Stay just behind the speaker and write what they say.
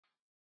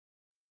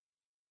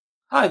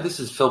Hi, this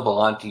is Phil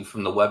Belanti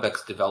from the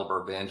Webex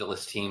Developer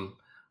Evangelist team.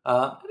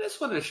 I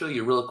just wanted to show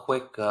you real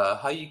quick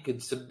how you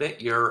could submit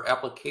your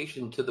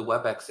application to the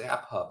Webex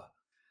App Hub.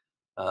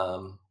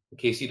 In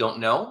case you don't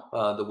know,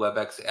 the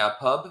Webex App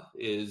Hub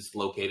is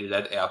located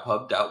at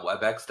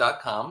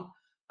apphub.webex.com.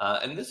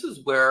 And this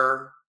is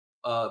where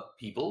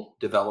people,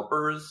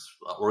 developers,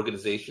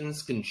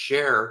 organizations can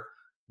share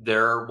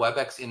their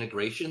Webex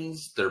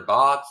integrations, their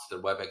bots,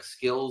 their Webex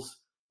skills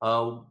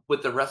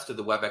with the rest of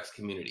the Webex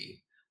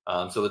community.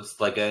 So it's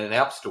like an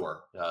app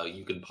store.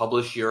 You can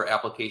publish your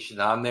application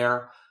on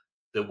there.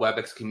 The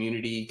Webex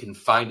community can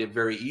find it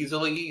very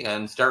easily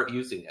and start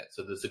using it.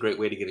 So this is a great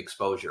way to get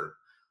exposure.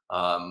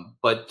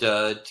 But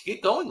to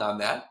get going on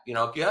that,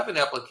 if you have an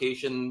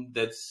application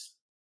that's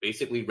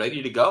basically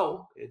ready to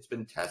go, it's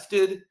been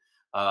tested,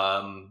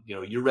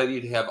 you're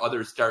ready to have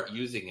others start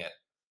using it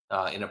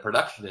in a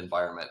production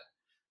environment,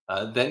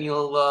 then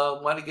you'll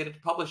want to get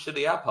it published to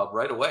the App Hub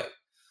right away.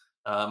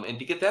 And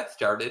to get that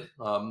started,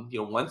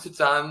 once it's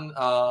on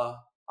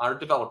our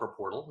developer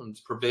portal, and it's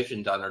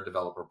provisioned on our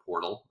developer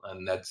portal,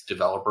 and that's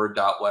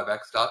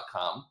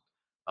developer.webex.com,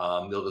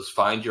 you'll just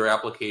find your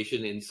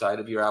application inside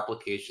of your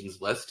applications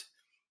list.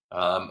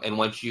 And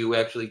once you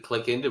actually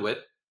click into it,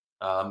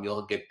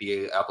 you'll get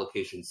the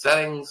application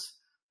settings.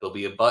 There'll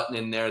be a button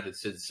in there that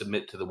says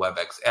submit to the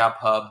Webex App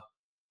Hub.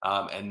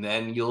 And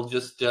then you'll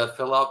just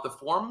fill out the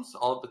forms,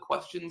 all of the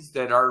questions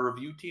that our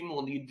review team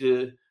will need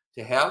to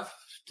have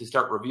to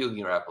start reviewing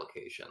your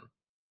application.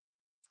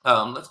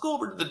 Let's go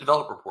over to the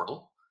developer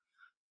portal,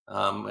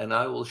 and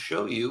I will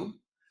show you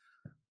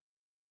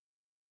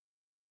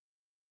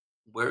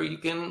where you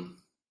can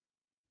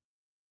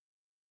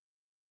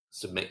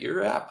submit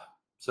your app.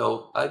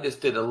 So I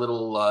just did a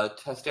little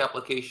test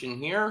application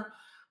here.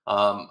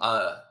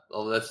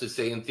 Let's just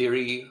say in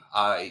theory,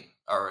 I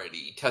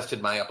already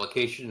tested my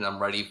application and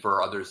I'm ready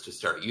for others to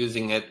start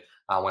using it.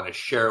 I want to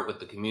share it with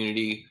the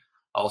community.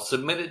 I'll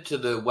submit it to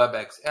the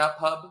Webex App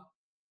Hub,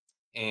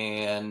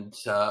 and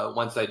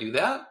once I do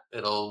that,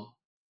 it'll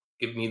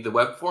give me the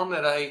web form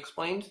that I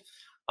explained.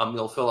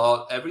 You'll fill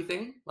out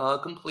everything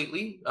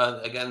completely.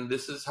 Again,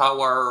 this is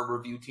how our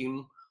review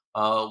team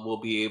will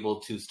be able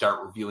to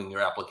start reviewing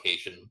your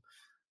application.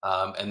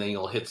 And then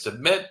you'll hit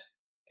submit,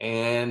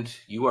 and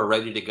you are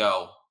ready to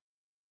go.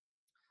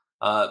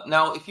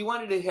 Now, if you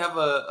wanted to have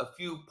a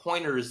few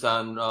pointers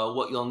on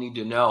what you'll need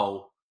to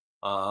know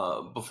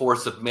before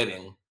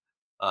submitting,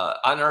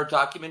 on our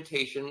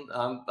documentation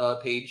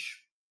page,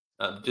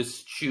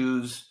 just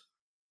choose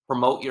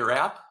promote your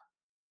app.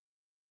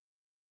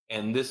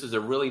 And this is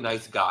a really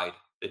nice guide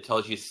that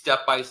tells you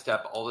step by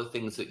step all the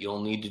things that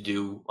you'll need to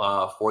do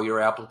for your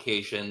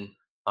application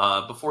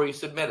before you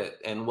submit it,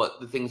 and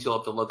what the things you'll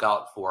have to look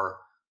out for,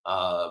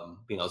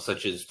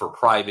 such as for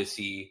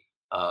privacy,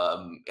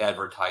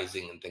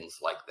 advertising, and things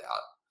like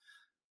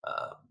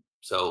that.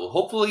 So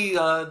hopefully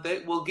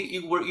that will get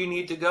you where you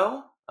need to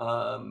go.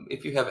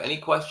 If you have any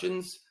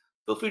questions,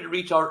 feel free to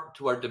reach out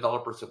to our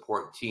developer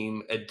support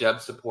team at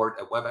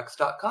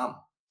devsupport@webex.com.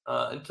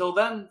 Until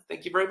then,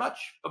 thank you very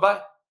much.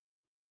 Bye-bye.